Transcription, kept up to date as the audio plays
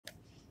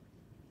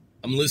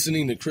I'm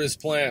listening to Chris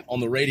Plant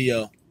on the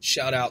radio.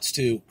 Shout outs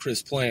to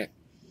Chris Plant.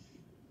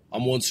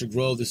 I'm One Sir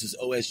Grove. This is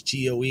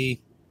OSGOE.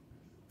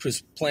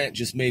 Chris Plant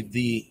just made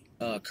the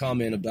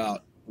comment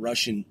about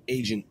Russian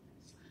agent.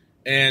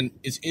 And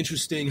it's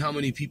interesting how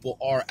many people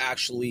are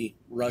actually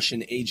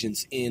Russian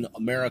agents in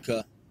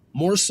America,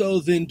 more so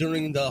than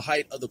during the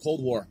height of the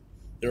Cold War.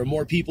 There are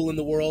more people in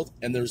the world,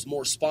 and there's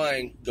more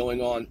spying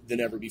going on than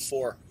ever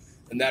before.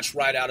 And that's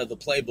right out of the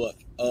playbook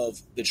of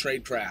the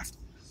tradecraft.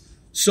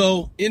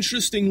 So,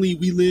 interestingly,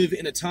 we live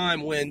in a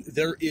time when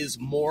there is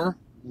more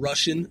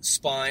Russian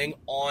spying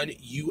on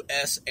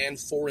U.S. and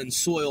foreign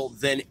soil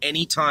than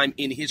any time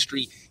in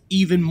history,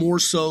 even more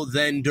so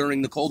than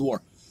during the Cold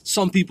War.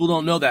 Some people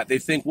don't know that. They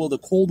think, well, the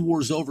Cold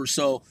War's over,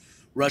 so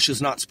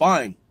Russia's not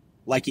spying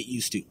like it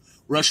used to.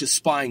 Russia's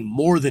spying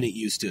more than it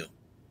used to.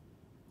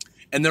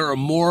 And there are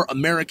more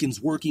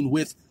Americans working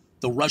with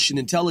the Russian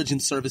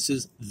intelligence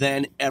services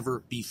than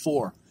ever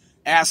before.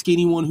 Ask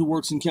anyone who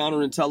works in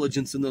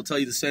counterintelligence and they'll tell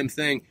you the same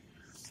thing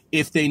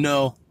if they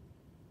know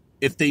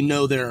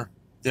their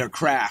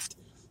craft.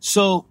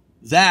 So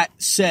that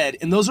said,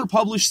 and those are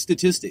published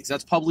statistics.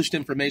 That's published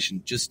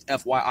information, just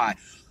FYI.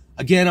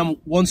 Again, I'm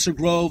One Sir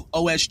Grove,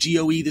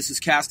 OSGOE. This is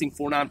Casting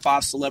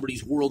 495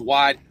 Celebrities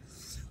Worldwide.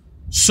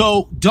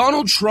 So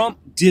Donald Trump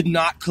did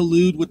not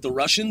collude with the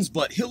Russians,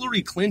 but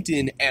Hillary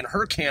Clinton and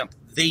her camp,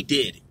 they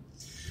did.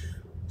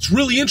 It's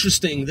really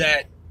interesting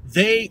that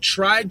they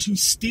tried to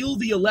steal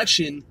the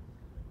election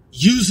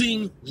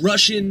using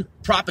Russian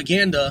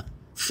propaganda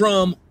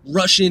from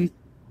Russian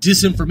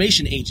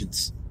disinformation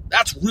agents.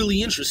 That's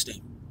really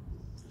interesting.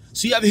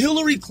 So you have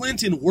Hillary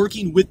Clinton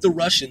working with the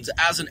Russians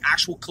as an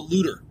actual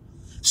colluder.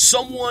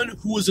 Someone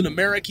who was an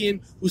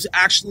American who's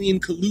actually in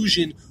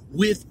collusion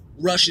with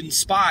Russian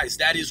spies,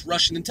 that is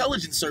Russian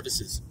intelligence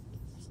services.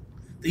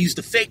 They used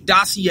a fake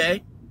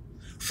dossier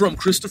from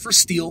Christopher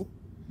Steele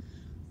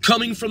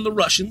coming from the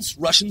Russians,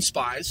 Russian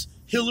spies.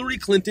 Hillary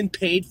Clinton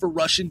paid for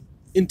Russian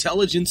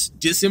intelligence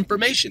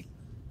information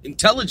that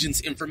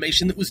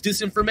was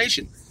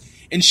disinformation.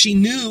 And she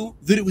knew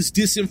that it was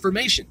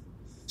disinformation.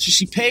 So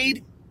she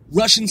paid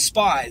Russian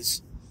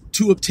spies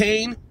to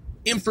obtain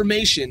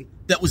information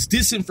that was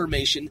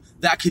disinformation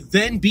that could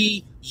then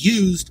be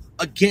used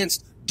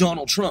against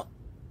Donald Trump.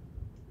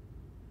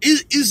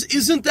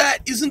 Isn't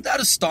that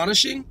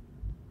astonishing?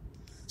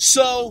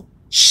 So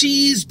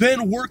she's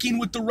been working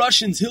with the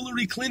Russians,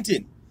 Hillary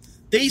Clinton.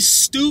 They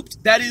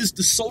stooped, that is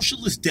the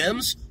socialist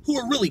Dems, who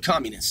are really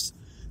communists.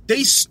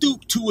 They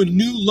stooped to a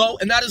new low,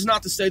 and that is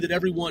not to say that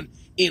everyone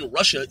in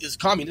Russia is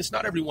communist.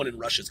 Not everyone in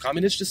Russia is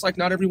communist, just like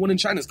not everyone in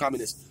China is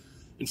communist.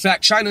 In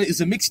fact, China is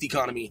a mixed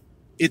economy.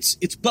 It's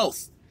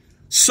both.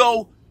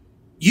 So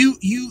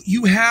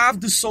you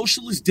have the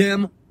socialist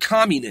Dem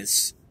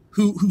communists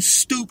who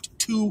stooped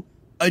to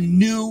a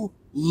new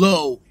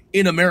low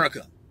in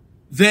America.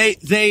 They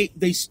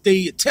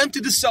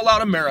attempted to sell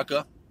out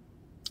America.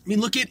 I mean,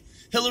 look at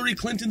Hillary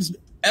Clinton's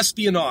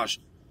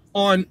espionage.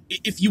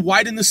 If you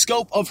widen the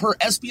scope of her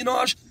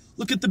espionage,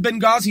 look at the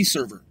Benghazi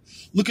server.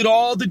 Look at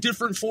all the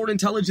different foreign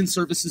intelligence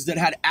services that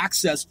had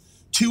access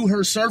to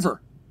her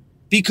server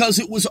because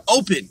it was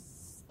open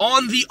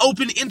on the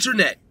open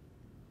internet.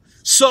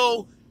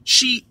 So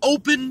she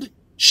opened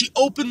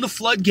the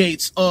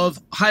floodgates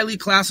of highly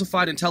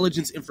classified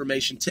intelligence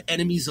information to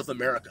enemies of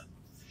America.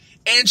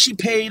 And she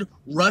paid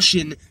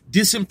Russian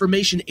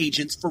disinformation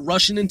agents for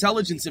Russian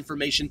intelligence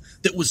information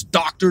that was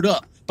doctored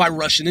up by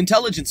Russian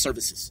intelligence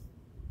services.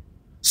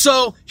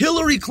 So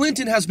Hillary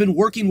Clinton has been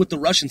working with the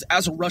Russians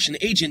as a Russian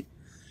agent,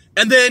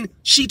 and then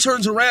she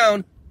turns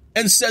around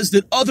and says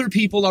that other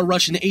people are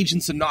Russian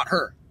agents and not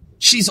her.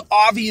 She's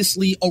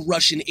obviously a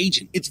Russian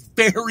agent. It's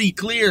very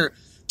clear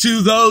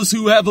to those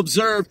who have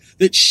observed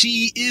that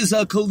she is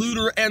a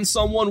colluder and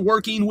someone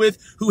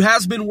who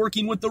has been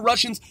working with the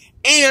Russians,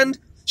 and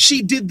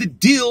she did the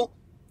deal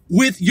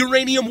with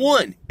Uranium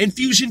One and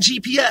Fusion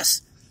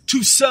GPS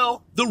to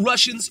sell the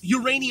Russians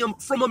uranium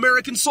from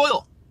American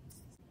soil.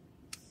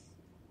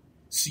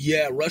 So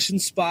yeah, Russian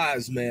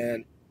spies,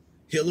 man.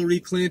 Hillary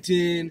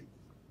Clinton,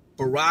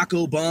 Barack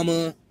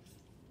Obama.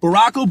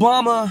 Barack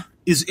Obama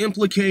is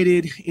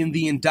implicated in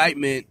the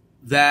indictment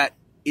that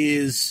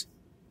is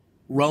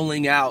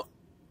rolling out.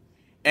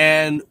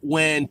 And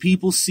when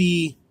people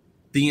see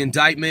the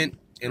indictment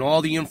and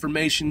all the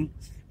information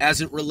as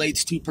it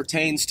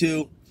pertains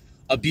to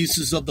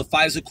abuses of the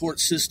FISA court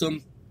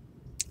system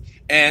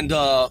and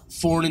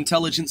Foreign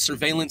Intelligence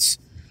Surveillance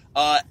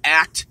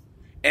Act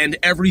and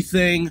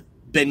everything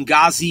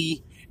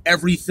Benghazi,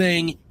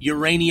 everything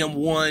Uranium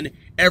One,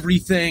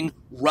 everything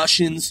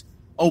Russians,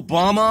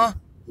 Obama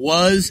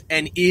was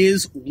and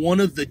is one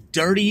of the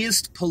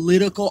dirtiest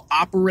political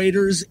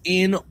operators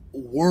in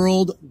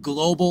world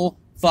global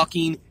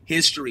fucking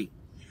history.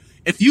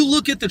 If you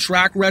look at the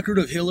track record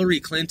of Hillary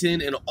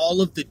Clinton and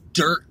all of the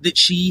dirt that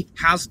she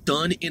has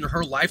done in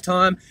her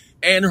lifetime,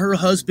 and her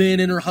husband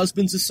and her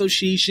husband's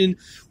association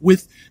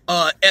with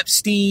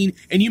Epstein,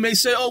 and you may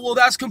say, oh, well,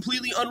 that's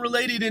completely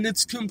unrelated and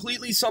it's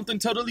completely something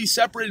totally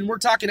separate and we're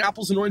talking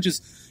apples and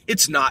oranges.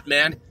 It's not,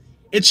 man.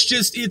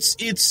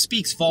 it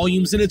speaks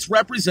volumes, and it's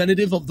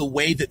representative of the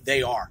way that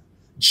they are.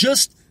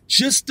 Just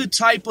the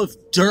type of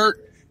dirt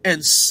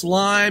and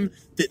slime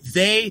that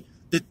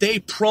they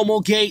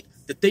promulgate,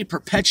 that they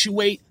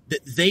perpetuate,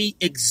 that they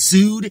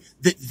exude,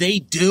 that they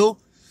do.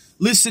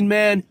 Listen,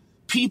 man,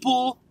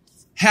 people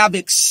have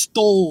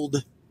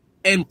extolled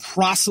and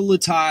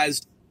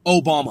proselytized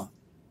Obama.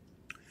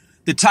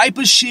 The type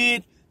of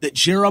shit that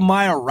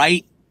Jeremiah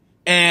Wright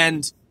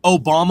and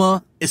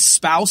Obama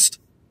espoused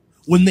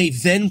when they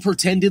then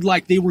pretended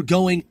like they were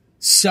going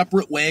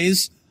separate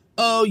ways.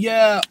 Oh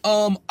yeah,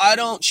 I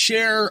don't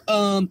share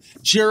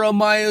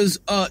Jeremiah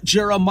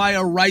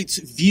Wright's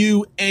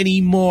view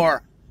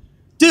anymore.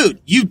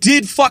 Dude, you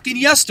did fucking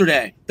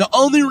yesterday. The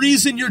only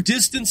reason you're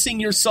distancing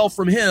yourself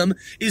from him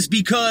is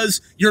because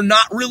you're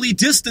not really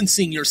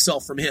distancing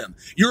yourself from him.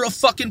 You're a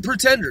fucking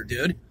pretender,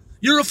 dude.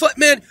 You're a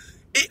man.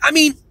 I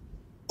mean,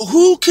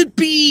 who could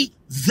be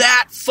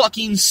that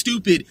fucking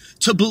stupid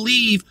to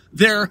believe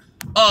their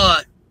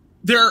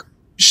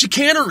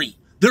chicanery,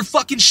 their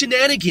fucking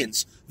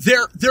shenanigans,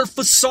 their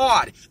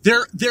facade,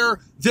 their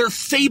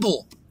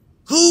fable?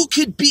 Who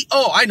could be?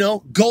 Oh, I know,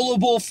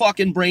 gullible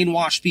fucking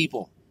brainwashed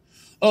people.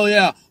 Oh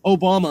yeah,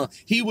 Obama,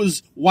 he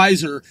was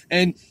wiser,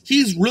 and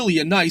he's really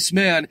a nice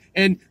man,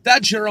 and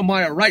that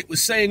Jeremiah Wright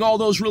was saying all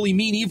those really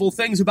mean, evil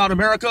things about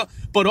America,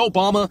 but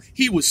Obama,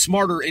 he was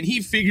smarter, and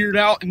he figured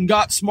out and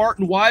got smart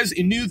and wise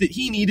and knew that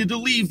he needed to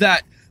leave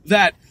that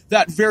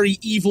very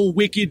evil,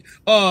 wicked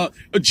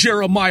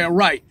Jeremiah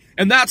Wright.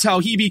 And that's how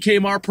he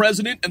became our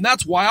president, and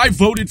that's why I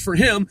voted for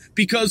him,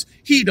 because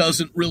he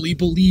doesn't really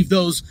believe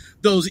those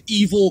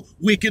evil,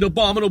 wicked,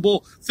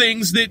 abominable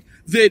things that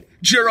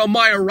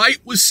Jeremiah Wright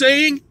was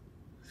saying.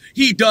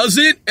 He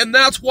doesn't, and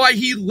that's why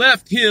he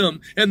left him,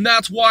 and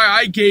that's why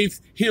I gave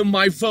him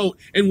my vote.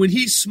 And when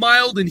he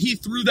smiled and he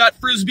threw that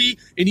frisbee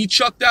and he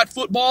chucked that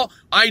football,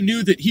 I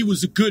knew that he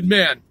was a good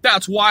man.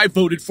 That's why I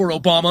voted for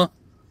Obama.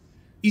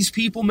 These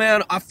people,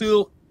 man,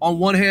 on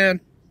one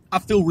hand, I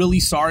feel really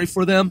sorry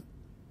for them.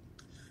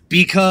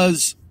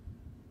 Because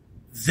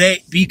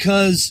they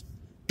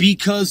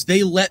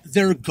let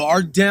their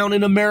guard down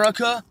in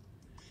America,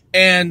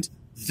 and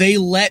they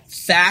let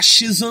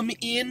fascism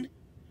in,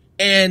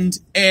 and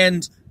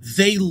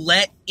they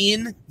let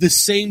in the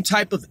same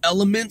type of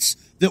elements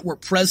that were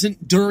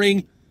present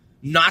during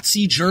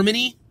Nazi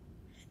Germany,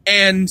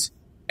 and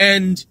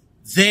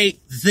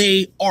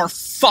they are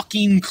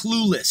fucking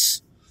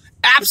clueless,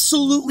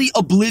 absolutely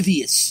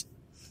oblivious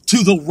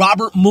to the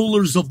Robert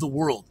Muellers of the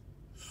world.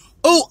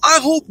 Oh, I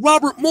hope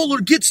Robert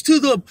Mueller gets to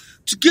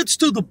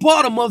the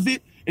bottom of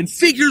it and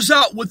figures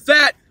out what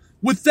that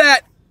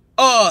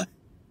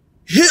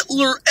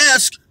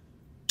Hitler-esque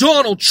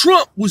Donald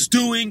Trump was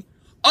doing.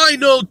 I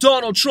know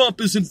Donald Trump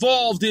is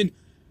involved in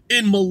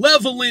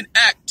malevolent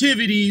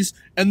activities,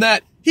 and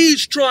that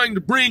he's trying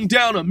to bring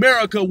down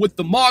America with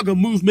the MAGA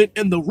movement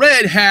and the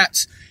red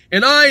hats.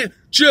 And I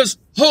just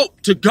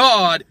hope to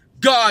God,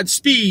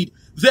 Godspeed,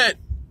 that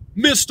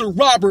Mr.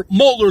 Robert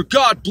Mueller,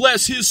 God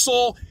bless his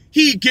soul,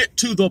 he get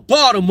to the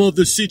bottom of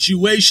the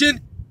situation.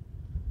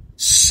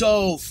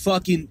 So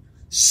fucking,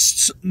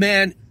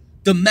 man,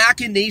 the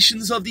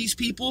machinations of these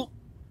people,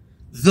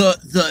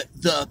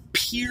 the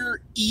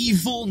pure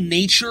evil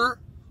nature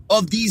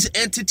of these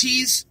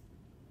entities,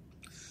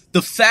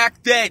 the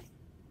fact that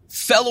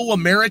fellow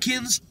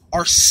Americans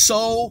are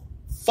so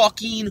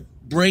fucking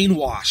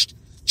brainwashed,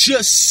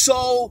 just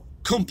so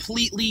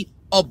completely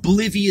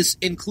oblivious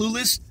and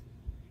clueless,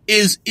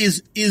 is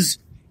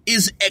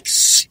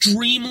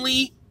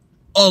extremely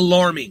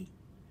alarming.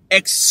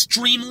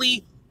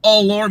 Extremely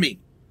alarming.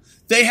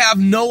 They have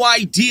no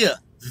idea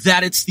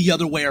that it's the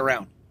other way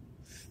around.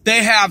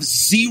 They have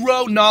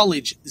zero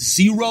knowledge,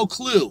 zero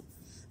clue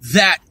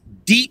that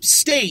deep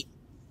state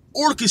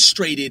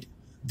orchestrated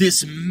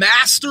this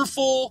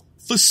masterful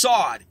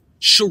facade,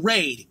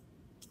 charade,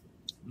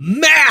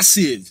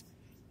 massive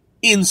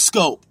in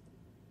scope,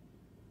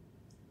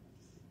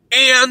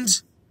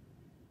 and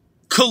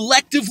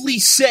collectively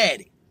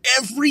said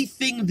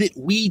everything that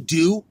we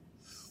do,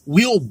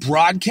 we'll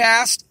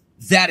broadcast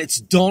that it's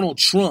Donald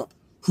Trump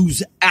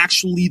who's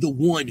actually the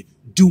one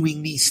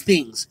doing these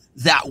things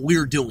that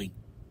we're doing.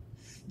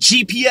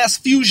 GPS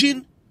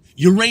fusion,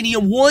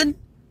 Uranium One,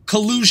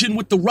 collusion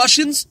with the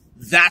Russians,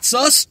 that's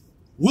us.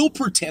 We'll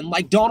pretend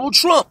like Donald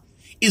Trump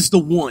is the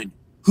one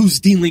who's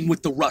dealing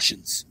with the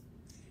Russians.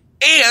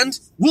 And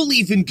we'll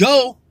even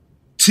go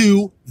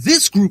to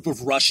this group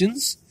of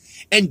Russians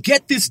and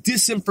get this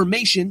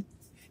disinformation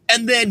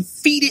and then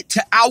feed it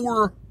to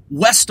our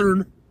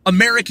Western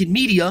American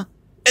media,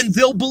 and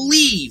they'll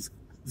believe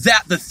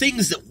that the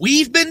things that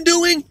we've been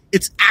doing,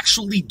 it's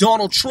actually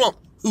Donald Trump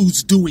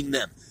who's doing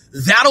them.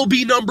 That'll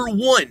be number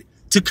one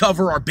to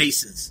cover our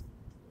bases.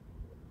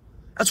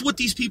 That's what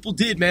these people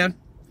did, man.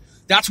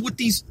 That's what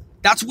these,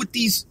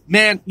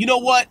 man, you know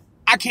what?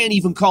 I can't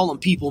even call them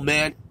people,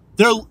 man.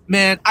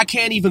 I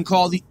can't even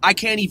call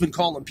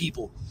them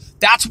people.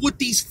 That's what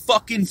these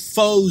fucking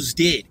foes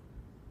did.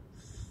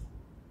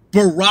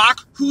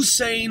 Barack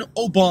Hussein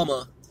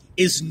Obama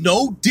is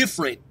no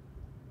different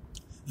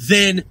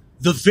than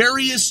the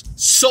various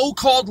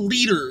so-called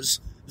leaders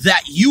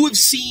that you have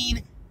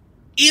seen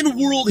in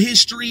world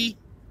history,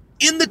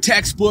 in the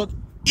textbook,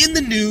 in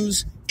the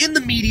news, in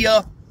the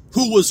media,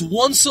 who was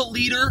once a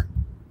leader,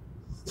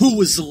 who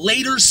was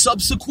later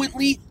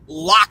subsequently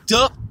locked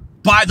up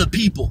by the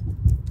people.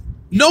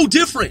 No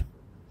different.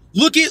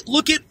 Look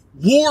at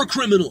war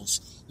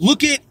criminals.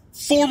 Look at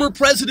former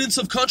presidents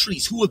of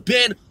countries who have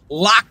been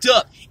locked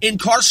up,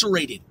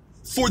 incarcerated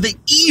for the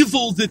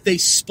evil that they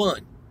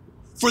spun,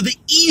 for the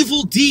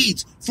evil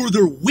deeds, for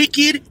their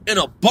wicked and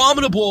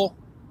abominable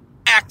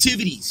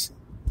activities,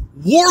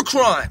 war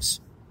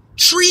crimes,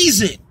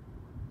 treason.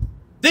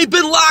 They've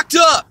been locked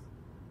up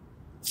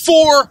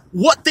for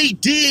what they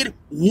did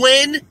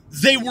when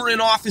they were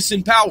in office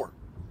and power.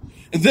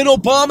 And then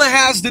Obama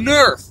has the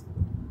nerve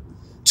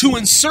to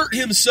insert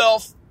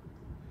himself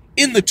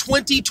in the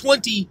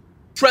 2020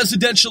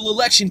 presidential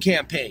election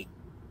campaign.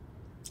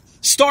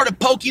 Started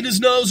poking his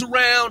nose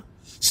around,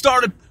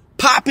 started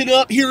popping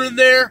up here and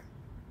there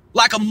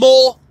like a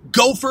mole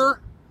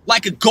gopher,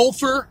 like a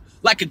gopher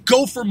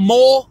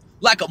mole,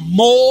 like a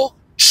mole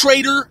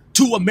traitor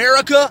to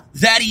America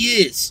that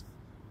he is.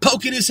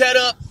 Poking his head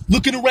up,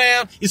 looking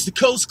around, is the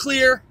coast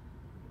clear?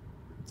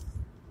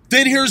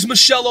 Then here's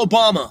Michelle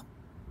Obama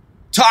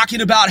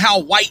talking about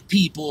how white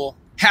people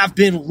have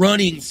been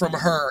running from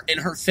her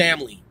and her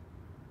family.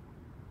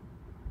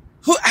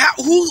 Who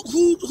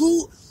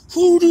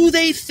do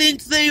they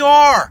think they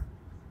are?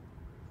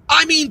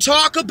 I mean,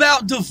 talk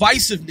about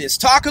divisiveness.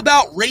 Talk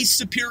about race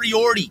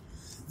superiority.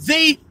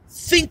 They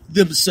think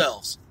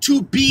themselves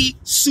to be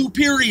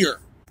superior.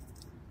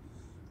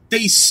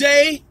 They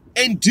say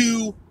and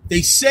do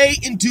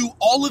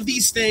all of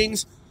these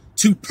things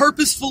to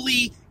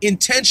purposefully,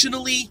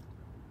 intentionally,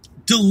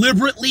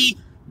 deliberately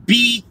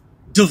be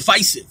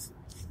divisive.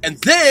 And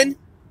then,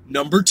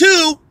 number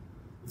two,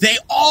 they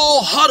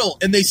all huddle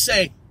and they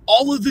say,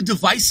 all of the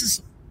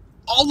divisiveness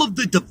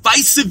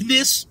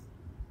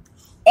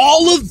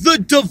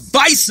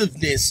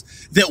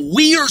that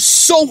we are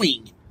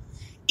sowing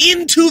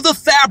into the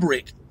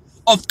fabric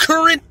of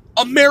current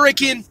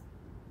American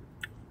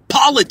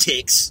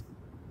politics,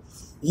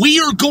 we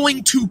are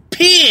going to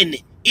pin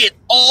it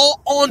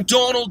all on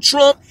Donald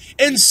Trump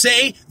and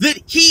say that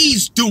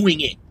he's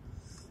doing it.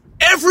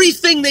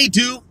 Everything they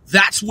do,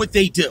 that's what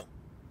they do.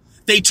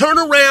 They turn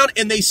around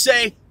and they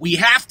say, we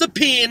have to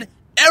pin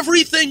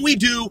everything we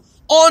do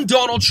on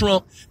Donald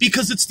Trump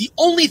because it's the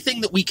only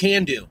thing that we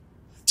can do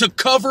to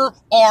cover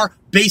our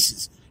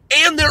bases.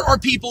 And there are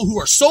people who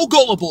are so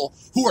gullible,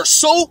 who are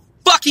so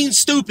fucking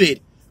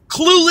stupid,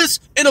 clueless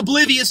and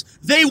oblivious,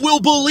 they will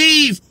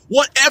believe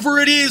whatever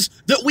it is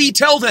that we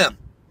tell them.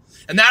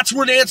 And that's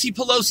where Nancy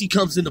Pelosi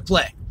comes into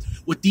play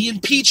with the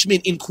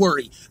impeachment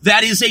inquiry.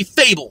 That is a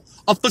fable,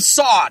 a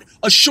facade,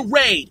 a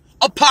charade,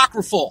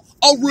 apocryphal,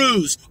 a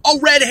ruse, a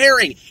red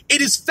herring.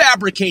 It is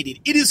fabricated.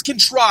 It is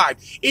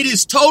contrived. It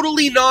is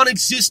totally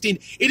non-existent.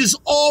 It is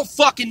all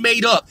fucking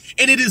made up.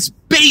 And it is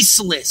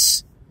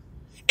baseless.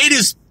 It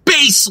is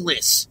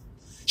baseless.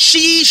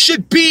 She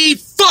should be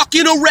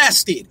fucking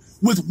arrested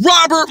with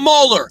Robert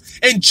Mueller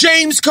and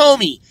James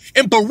Comey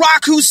and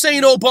Barack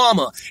Hussein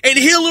Obama and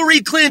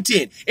Hillary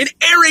Clinton and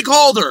Eric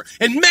Holder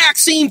and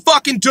Maxine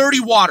fucking Dirty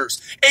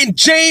Waters and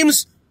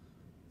James,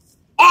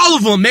 all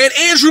of them, man.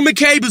 Andrew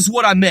McCabe is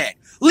what I meant.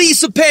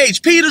 Lisa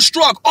Page, Peter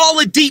Strzok, all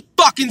a deep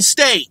fucking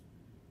state.